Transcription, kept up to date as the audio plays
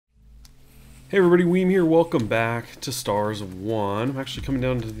Hey everybody, Weem here. Welcome back to StarsOne. I'm actually coming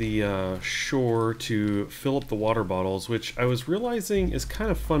down to the shore to fill up the water bottles, which I was realizing is kind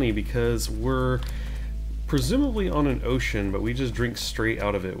of funny because we're presumably on an ocean, but we just drink straight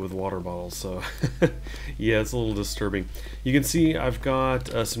out of it with water bottles, so yeah, it's a little disturbing. You can see I've got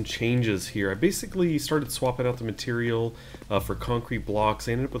some changes here. I basically started swapping out the material for concrete blocks.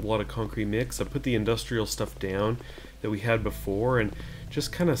 I ended up with a lot of concrete mix. I put the industrial stuff down that we had before and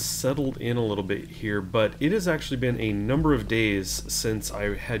just kind of settled in a little bit here, but it has actually been a number of days since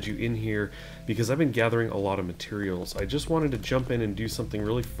I had you in here because I've been gathering a lot of materials. I just wanted to jump in and do something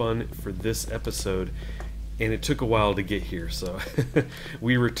really fun for this episode, and it took a while to get here, so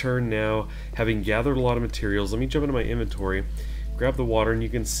we return now having gathered a lot of materials. Let me jump into my inventory, grab the water, and you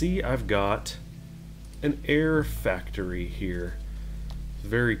can see I've got an air factory here.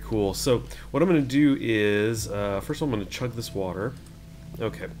 Very cool. So what I'm going to do is first of all I'm going to chug this water.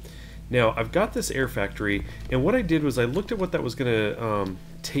 Okay, now I've got this air factory, and what I did was I looked at what that was going to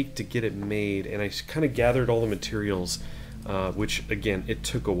take to get it made, and I kind of gathered all the materials, which again, it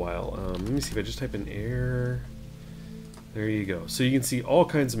took a while. Let me see if I just type in air. There you go. So you can see all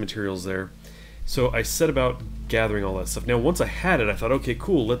kinds of materials there. So I set about gathering all that stuff. Now once I had it, I thought, okay,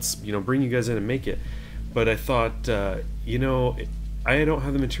 cool, let's bring you guys in and make it. But I thought, I don't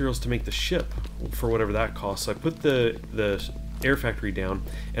have the materials to make the ship for whatever that costs. So I put the air factory down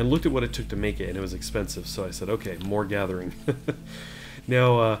and looked at what it took to make it, and it was expensive. So I said, okay, more gathering.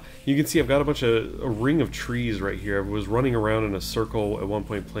 Now you can see I've got a ring of trees right here. I was running around in a circle at one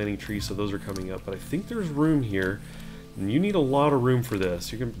point planting trees, so those are coming up. But I think there's room here, and you need a lot of room for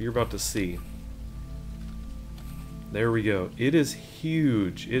this. You're about to see. There we go. It is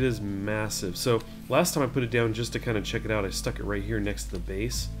huge. It is massive. So last time I put it down just to kind of check it out, I stuck it right here next to the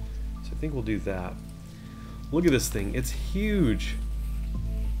base. So I think we'll do that. Look at this thing. It's huge.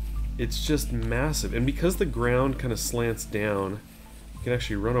 It's just massive. And because the ground kind of slants down, you can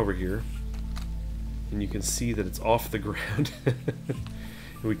actually run over here and you can see that it's off the ground.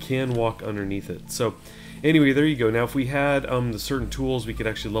 And we can walk underneath it. So anyway, there you go. Now if we had the certain tools, we could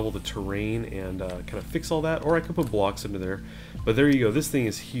actually level the terrain and kind of fix all that, or I could put blocks into there. But there you go. This thing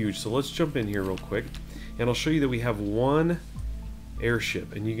is huge. So let's jump in here real quick, and I'll show you that we have one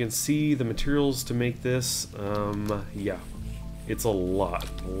airship, and you can see the materials to make this. Yeah, it's a lot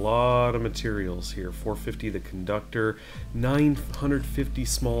of materials here. 450 the conductor, 950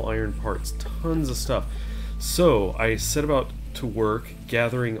 small iron parts, tons of stuff. So I set about to work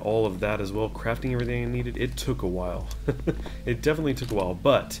gathering all of that as well, crafting everything I needed. It took a while. It definitely took a while,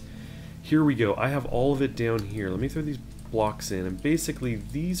 but here we go. I have all of it down here. Let me throw these blocks in, and basically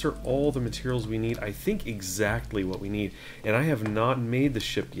these are all the materials we need. I think exactly what we need, and I have not made the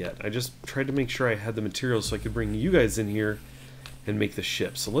ship yet. I just tried to make sure I had the materials so I could bring you guys in here and make the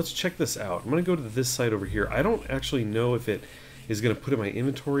ship. So let's check this out. I'm gonna go to this side over here. I don't actually know if it is gonna put in my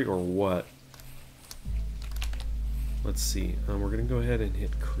inventory or what. Let's see. We're gonna go ahead and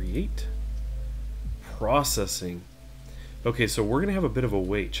hit create. Processing. Okay, so we're gonna have a bit of a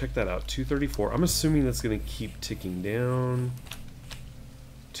wait. Check that out. 234. I'm assuming that's gonna keep ticking down.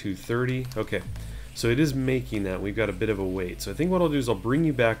 230. Okay, so it is making that. We've got a bit of a wait. So I think what I'll do is I'll bring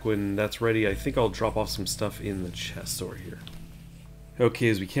you back when that's ready. I think I'll drop off some stuff in the chest over here. Okay,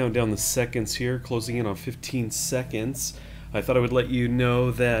 as we count down the seconds here, closing in on 15 seconds, I thought I would let you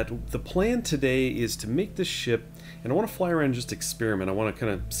know that the plan today is to make this ship, and I want to fly around and just experiment. I want to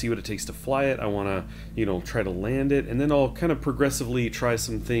kind of see what it takes to fly it. I want to, try to land it, and then I'll kind of progressively try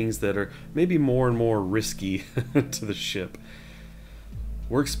some things that are maybe more and more risky to the ship.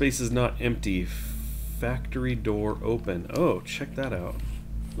 Workspace is not empty. Factory door open. Oh, check that out.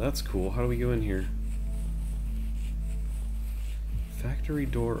 That's cool. How do we go in here? Factory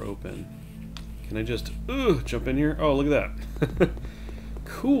door open. Can I just jump in here? Oh, look at that.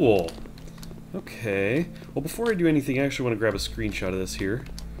 Cool. Okay. Well, before I do anything, I actually want to grab a screenshot of this here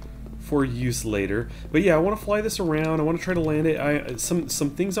for use later. But yeah, I want to fly this around. I want to try to land it. Some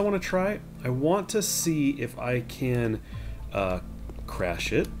things I want to try. I want to see if I can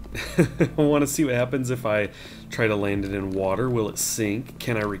crash it. I want to see what happens if I try to land it in water. Will it sink?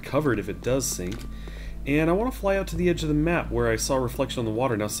 Can I recover it if it does sink? And I want to fly out to the edge of the map where I saw a reflection on the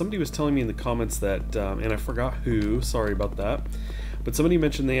water. Now, somebody was telling me in the comments that, and I forgot who, sorry about that, but somebody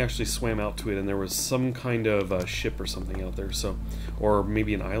mentioned they actually swam out to it and there was some kind of ship or something out there, so, or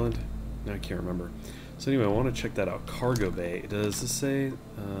maybe an island? No, I can't remember. So anyway, I want to check that out. Cargo bay. Does this say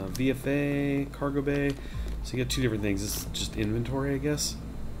VFA, cargo bay? So you got two different things. This is just inventory, I guess?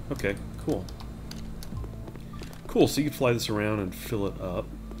 Okay, cool. Cool, so you can fly this around and fill it up.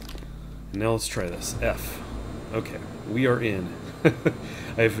 Now let's try this. F. Okay, we are in.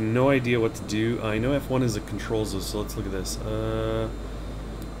 I have no idea what to do. I know F1 is a controls, so let's look at this.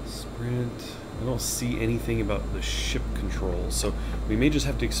 Sprint. I don't see anything about the ship controls, so we may just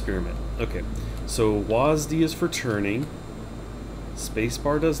have to experiment. Okay, so WASD is for turning.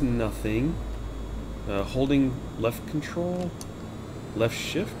 Spacebar does nothing. Holding left control, left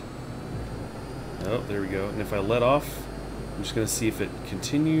shift. Oh, there we go. And if I let off, I'm just going to see if it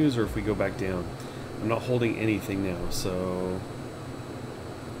continues or if we go back down. I'm not holding anything now, so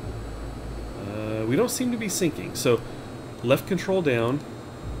we don't seem to be sinking. So left control down,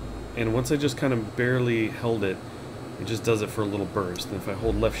 and once I just kind of barely held it, it just does it for a little burst. And if I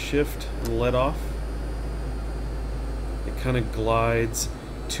hold left shift and let off, it kind of glides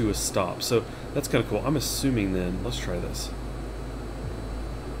to a stop. So that's kind of cool. I'm assuming then, let's try this.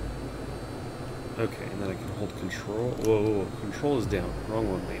 Okay, and then I can hold control. Whoa, control is down. Wrong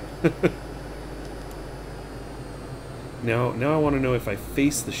one, man. Now I want to know if I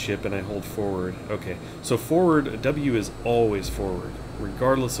face the ship and I hold forward. Okay, so forward, W is always forward,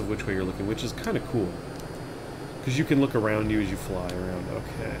 regardless of which way you're looking, which is kind of cool. Because you can look around you as you fly around.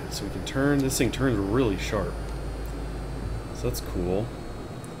 Okay, so we can turn. This thing turns really sharp. So that's cool.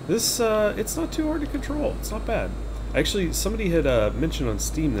 This, it's not too hard to control. It's not bad. Actually, somebody had mentioned on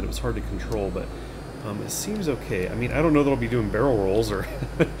Steam that it was hard to control, but it seems okay. I mean, I don't know that I'll be doing barrel rolls or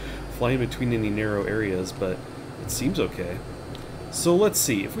flying between any narrow areas, but it seems okay. So let's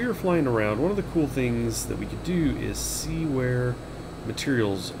see. If we were flying around, one of the cool things that we could do is see where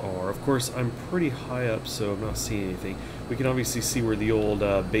materials are. Of course, I'm pretty high up, so I'm not seeing anything. We can obviously see where the old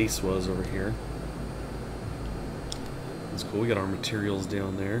base was over here. That's cool. We got our materials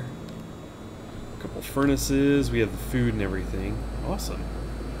down there. A couple furnaces. We have the food and everything. Awesome.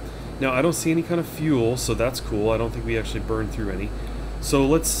 Now, I don't see any kind of fuel, so that's cool. I don't think we actually burned through any. So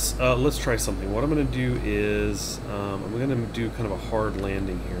let's try something. What I'm going to do is I'm going to do kind of a hard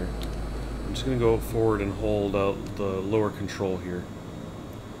landing here. I'm just going to go forward and hold the lower control here.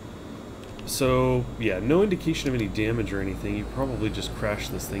 So yeah, no indication of any damage or anything. You probably just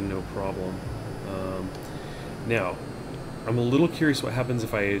crashed this thing, no problem. Now, I'm a little curious what happens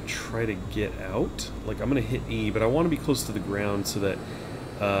if I try to get out. Like, I'm going to hit E, but I want to be close to the ground so that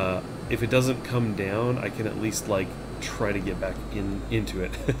if it doesn't come down, I can at least like try to get back into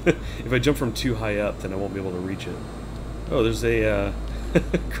it. If I jump from too high up, then I won't be able to reach it. Oh, there's a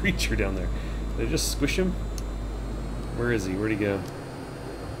creature down there. Did I just squish him? Where is he? Where'd he go?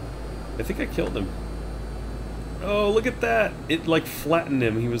 I think I killed him. Oh, look at that! It like flattened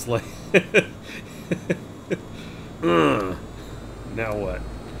him. He was like... Now what?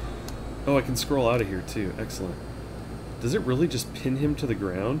 Oh, I can scroll out of here too. Excellent. Does it really just pin him to the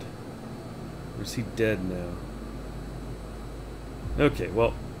ground? Or is he dead now? Okay,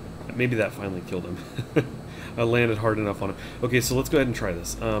 well, maybe that finally killed him. I landed hard enough on him. Okay, so let's go ahead and try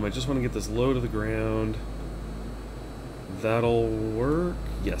this. I just want to get this low to the ground. That'll work.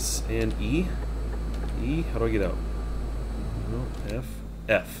 Yes, and E. E, how do I get out? No, F.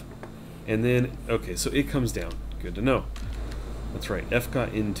 F. And then, okay, so it comes down. Good to know. That's right, F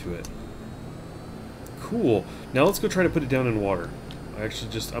got into it. Cool. Now let's go try to put it down in water. I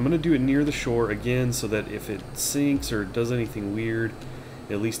actually I'm going to do it near the shore again so that if it sinks or does anything weird,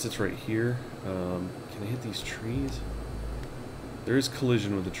 at least it's right here. Can I hit these trees? There is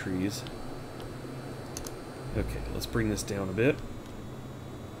collision with the trees. Okay, let's bring this down a bit.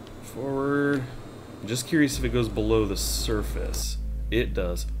 Forward. I'm just curious if it goes below the surface. It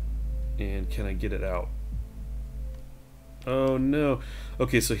does. And can I get it out? Oh no.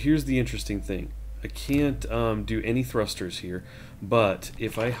 Okay, so here's the interesting thing. I can't do any thrusters here, but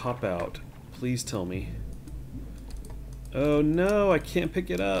if I hop out, please tell me. Oh no, I can't pick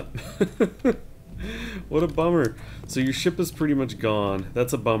it up. What a bummer. So your ship is pretty much gone.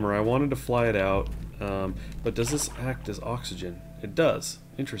 That's a bummer. I wanted to fly it out, but does this act as oxygen? It does.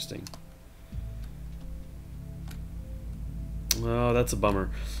 Interesting. Oh, that's a bummer.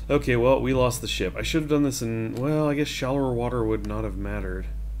 Okay, well, we lost the ship. I should have done this in, well, I guess shallower water would not have mattered.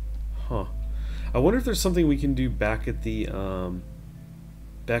 Huh. I wonder if there's something we can do back at the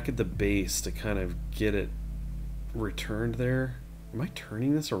base to kind of get it returned there. Am I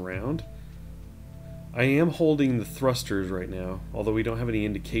turning this around? I am holding the thrusters right now, although we don't have any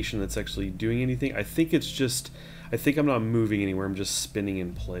indication that's actually doing anything. I think it's just, I think I'm not moving anywhere, I'm just spinning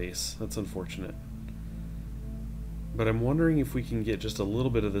in place. That's unfortunate. But I'm wondering if we can get just a little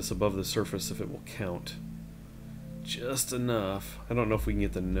bit of this above the surface, if it will count. Just enough. I don't know if we can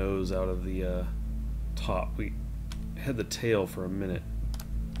get the nose out of the top. We had the tail for a minute.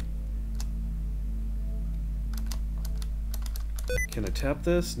 Can I tap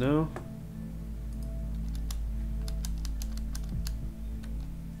this? No?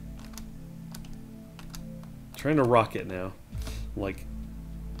 Trying to rock it now. Like,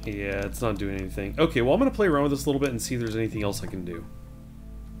 yeah, it's not doing anything. Okay, well, I'm going to play around with this a little bit and see if there's anything else I can do.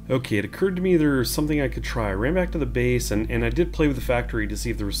 Okay, it occurred to me there's something I could try. I ran back to the base, and I did play with the factory to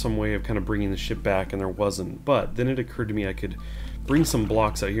see if there was some way of kind of bringing the ship back, and there wasn't. But then it occurred to me I could bring some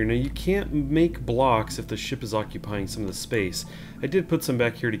blocks out here. Now, you can't make blocks if the ship is occupying some of the space. I did put some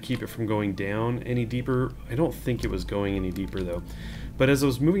back here to keep it from going down any deeper. I don't think it was going any deeper, though. But as I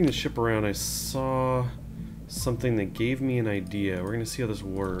was moving the ship around, I saw something that gave me an idea. We're going to see how this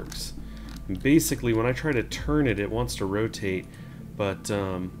works. And basically, when I try to turn it, it wants to rotate. But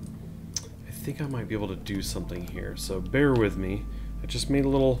I think I might be able to do something here, so bear with me. I just made a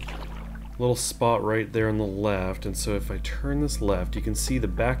little spot right there on the left, and so if I turn this left, you can see the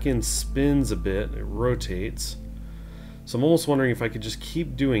back end spins a bit, it rotates. So I'm almost wondering if I could just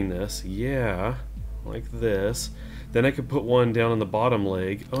keep doing this, yeah, like this. Then I could put one down on the bottom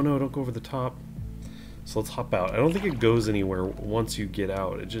leg. Oh no, don't go over the top. So let's hop out. I don't think it goes anywhere once you get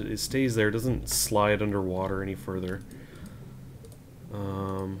out. It stays there, it doesn't slide underwater any further.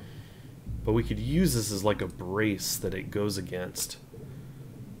 But we could use this as like a brace that it goes against.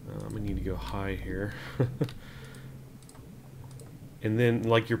 I need to go high here. And then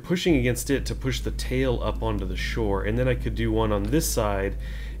like you're pushing against it to push the tail up onto the shore, and then I could do one on this side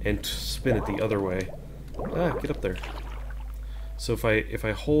and spin it the other way. Ah, get up there. So if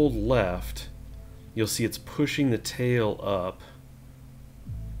I hold left, you'll see it's pushing the tail up.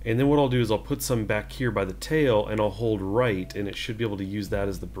 And then what I'll do is I'll put some back here by the tail, and I'll hold right, and it should be able to use that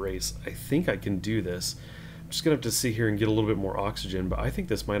as the brace. I think I can do this. I'm just going to have to sit here and get a little bit more oxygen, but I think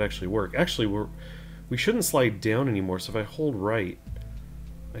this might actually work. Actually, we shouldn't slide down anymore, so if I hold right,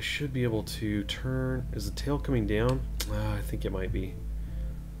 I should be able to turn... Is the tail coming down? I think it might be.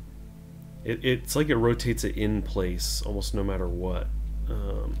 It's like it rotates it in place almost no matter what,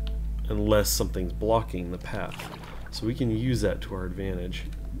 unless something's blocking the path. So we can use that to our advantage.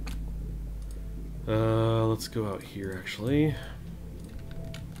 Let's go out here actually.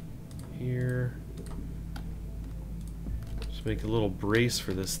 Here. Just make a little brace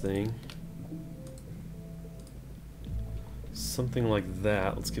for this thing. Something like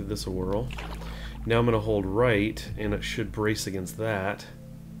that. Let's give this a whirl. Now I'm going to hold right, and it should brace against that.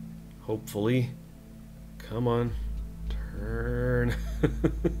 Hopefully. Come on. Turn.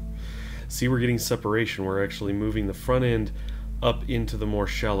 See, we're getting separation. We're actually moving the front end up into the more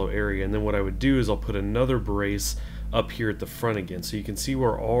shallow area, and then what I would do is I'll put another brace up here at the front again, so you can see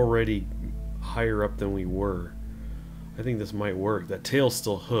we're already higher up than we were. I think this might work. That tail's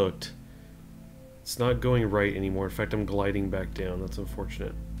still hooked. It's not going right anymore. In fact, I'm gliding back down. That's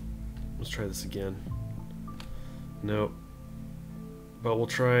unfortunate. Let's try this again. Nope. But we'll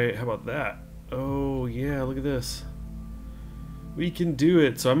try, how about that? Oh yeah, look at this. We can do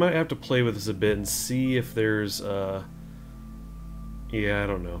it. So I might have to play with this a bit and see if there's yeah, I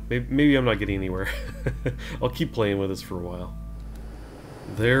don't know. Maybe I'm not getting anywhere. I'll keep playing with this for a while.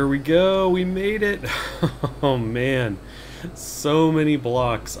 There we go. We made it. Oh man. So many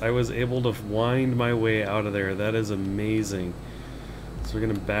blocks. I was able to wind my way out of there. That is amazing. So we're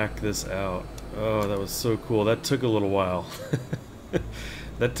going to back this out. Oh, that was so cool. That took a little while.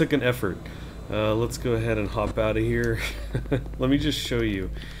 That took an effort. Let's go ahead and hop out of here. Let me just show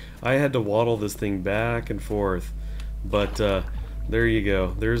you. I had to waddle this thing back and forth, but there you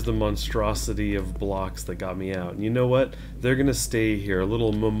go. There's the monstrosity of blocks that got me out. And you know what? They're gonna stay here, a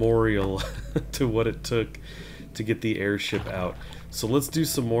little memorial to what it took to get the airship out. So let's do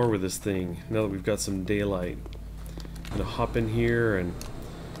some more with this thing now that we've got some daylight. I'm gonna hop in here and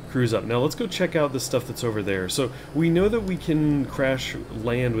cruise up. Now let's go check out the stuff that's over there. So we know that we can crash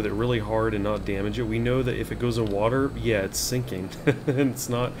land with it really hard and not damage it. We know that if it goes in water, yeah, it's sinking and it's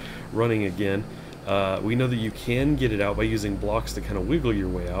not running again. We know that you can get it out by using blocks to kind of wiggle your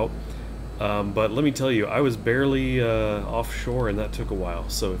way out. But let me tell you, I was barely offshore and that took a while.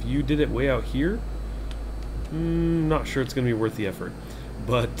 So if you did it way out here, not sure it's going to be worth the effort.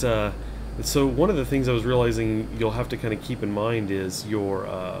 But so one of the things I was realizing you'll have to kind of keep in mind is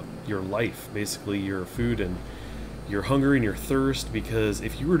your life, basically your food and your hunger and your thirst, because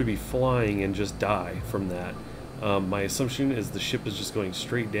if you were to be flying and just die from that, my assumption is the ship is just going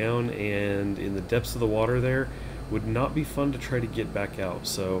straight down, and in the depths of the water there would not be fun to try to get back out.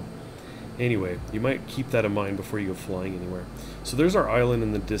 So anyway, you might keep that in mind before you go flying anywhere. So there's our island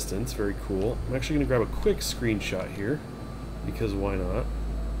in the distance, very cool. I'm actually going to grab a quick screenshot here, because why not?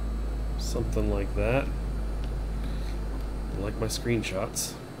 Something like that. I like my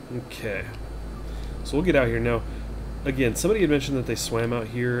screenshots. Okay. So we'll get out here now. Again, somebody had mentioned that they swam out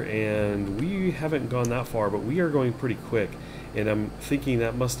here, and we haven't gone that far, but we are going pretty quick. and I'm thinking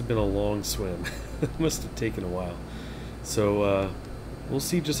that must have been a long swim. It must have taken a while. So we'll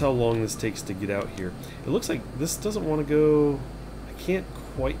see just how long this takes to get out here. It looks like this doesn't want to go. I can't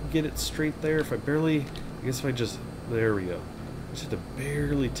quite get it straight there. If I guess if I just, there we go. I just have to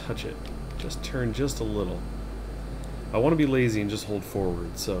barely touch it. Just turn just a little. I want to be lazy and just hold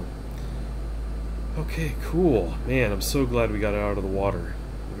forward, so. Okay, cool. Man, I'm so glad we got it out of the water.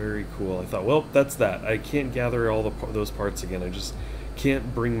 Very cool. I thought, well, that's that. I can't gather all those parts again. I just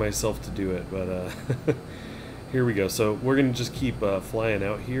can't bring myself to do it, but here we go. So we're going to just keep flying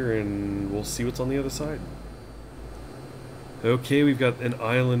out here, and we'll see what's on the other side. Okay, we've got an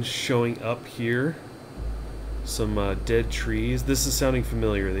island showing up here. Some dead trees. This is sounding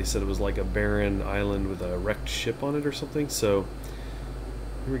familiar. They said it was like a barren island with a wrecked ship on it or something. So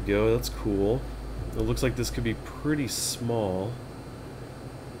here we go. That's cool. It looks like this could be pretty small.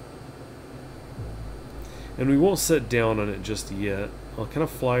 And we won't set down on it just yet. I'll kind of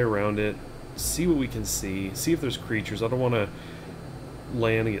fly around it, see what we can see if there's creatures. I don't want to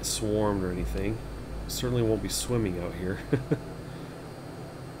land and get swarmed or anything. Certainly won't be swimming out here.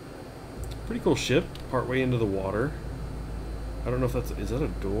 Pretty cool ship, partway into the water. I don't know if is that a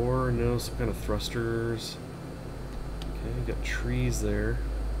door? No, some kind of thrusters. Okay, got trees there.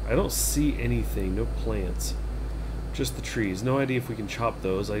 I don't see anything, no plants. Just the trees. No idea if we can chop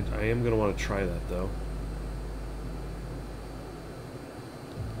those. I am going to want to try that though.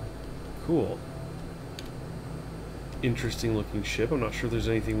 Cool. Interesting looking ship. I'm not sure there's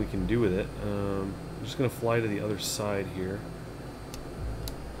anything we can do with it. I'm just going to fly to the other side here.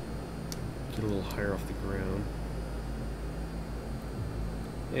 Get a little higher off the ground.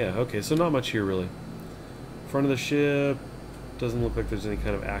 Yeah, okay, so not much here really. Front of the ship, doesn't look like there's any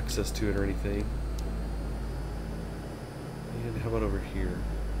kind of access to it or anything. And how about over here?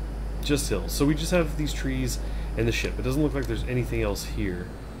 Just hills. So we just have these trees and the ship. It doesn't look like there's anything else here.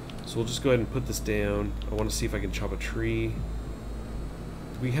 So we'll just go ahead and put this down. I want to see if I can chop a tree.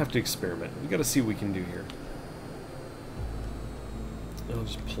 We have to experiment. We got to see what we can do here. I'll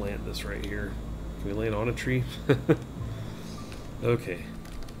just plant this right here. Can we land on a tree? Okay.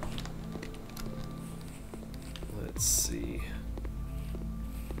 Let's see.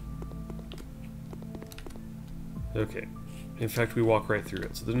 Okay. In fact, we walk right through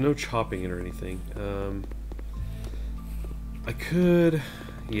it, so there's no chopping it or anything. I could...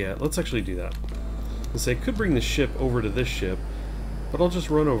 Yeah, let's actually do that. Let's say I could bring the ship over to this ship, but I'll just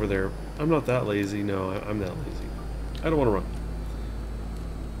run over there. I'm not that lazy. No, I'm that lazy. I don't want to run.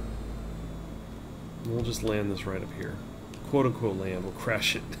 We'll just land this right up here. Quote-unquote land. We'll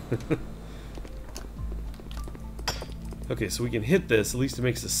crash it. Okay, so we can hit this. At least it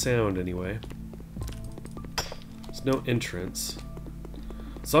makes a sound anyway. There's no entrance.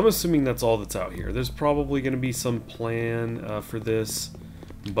 So I'm assuming that's all that's out here. There's probably going to be some plan for this,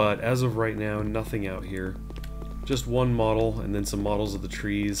 but as of right now, nothing out here. Just one model and then some models of the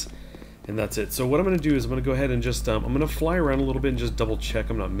trees, and that's it. So what I'm going to do is I'm going to go ahead and just, I'm going to fly around a little bit and just double check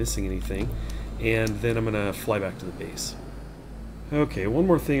I'm not missing anything, and then I'm going to fly back to the base. Okay, one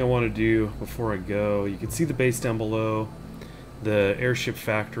more thing I want to do before I go. You can see the base down below, the airship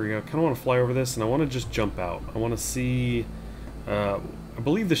factory. I kind of want to fly over this, and I want to just jump out. I want to see, I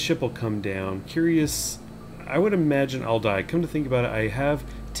believe the ship will come down. Curious, I would imagine I'll die. Come to think about it, I have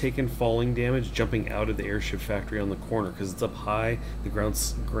taken falling damage jumping out of the airship factory on the corner because it's up high. The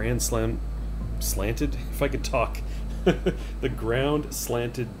ground's slanted, if I could talk. The ground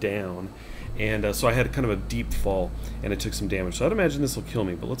slanted down, and so I had kind of a deep fall, and it took some damage. So I'd imagine this will kill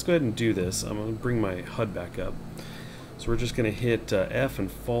me, but let's go ahead and do this. I'm going to bring my HUD back up. So we're just going to hit F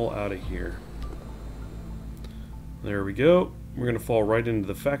and fall out of here. There we go. We're going to fall right into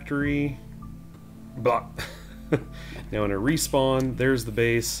the factory. Blah. Now when I respawn, there's the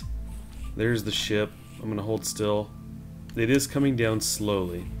base, there's the ship. I'm going to hold still. It is coming down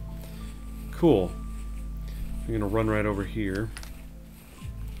slowly. Cool. I'm going to run right over here.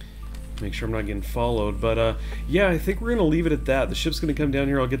 Make sure I'm not getting followed. But yeah, I think we're going to leave it at that. The ship's going to come down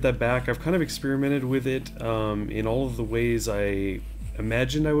here. I'll get that back. I've kind of experimented with it in all of the ways I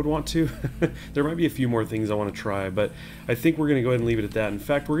imagined I would want to. There might be a few more things I want to try, but I think we're going to go ahead and leave it at that. In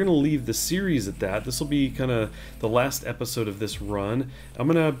fact, we're going to leave the series at that. This will be kind of the last episode of this run. I'm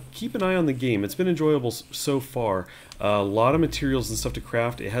going to keep an eye on the game. It's been enjoyable so far. A lot of materials and stuff to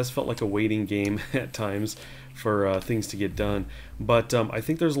craft. It has felt like a waiting game at times for things to get done, but I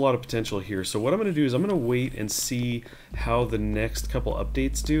think there's a lot of potential here. So what I'm going to do is I'm going to wait and see how the next couple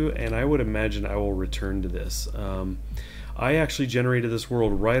updates do, and I would imagine I will return to this. I actually generated this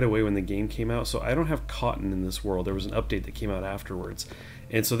world right away when the game came out, so I don't have cotton in this world. There was an update that came out afterwards,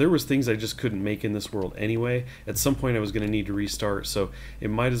 and so there was things I just couldn't make in this world anyway. At some point I was going to need to restart, so it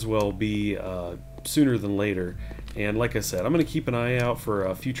might as well be sooner than later. And like I said, I'm going to keep an eye out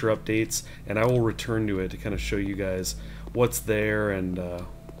for future updates, and I will return to it to kind of show you guys what's there, and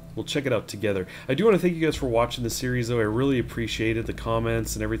we'll check it out together. I do want to thank you guys for watching this series, though. I really appreciated the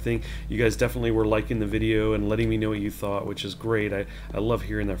comments and everything. You guys definitely were liking the video and letting me know what you thought, which is great. I love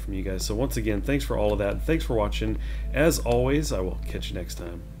hearing that from you guys. So once again, thanks for all of that. Thanks for watching. As always, I will catch you next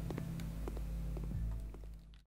time.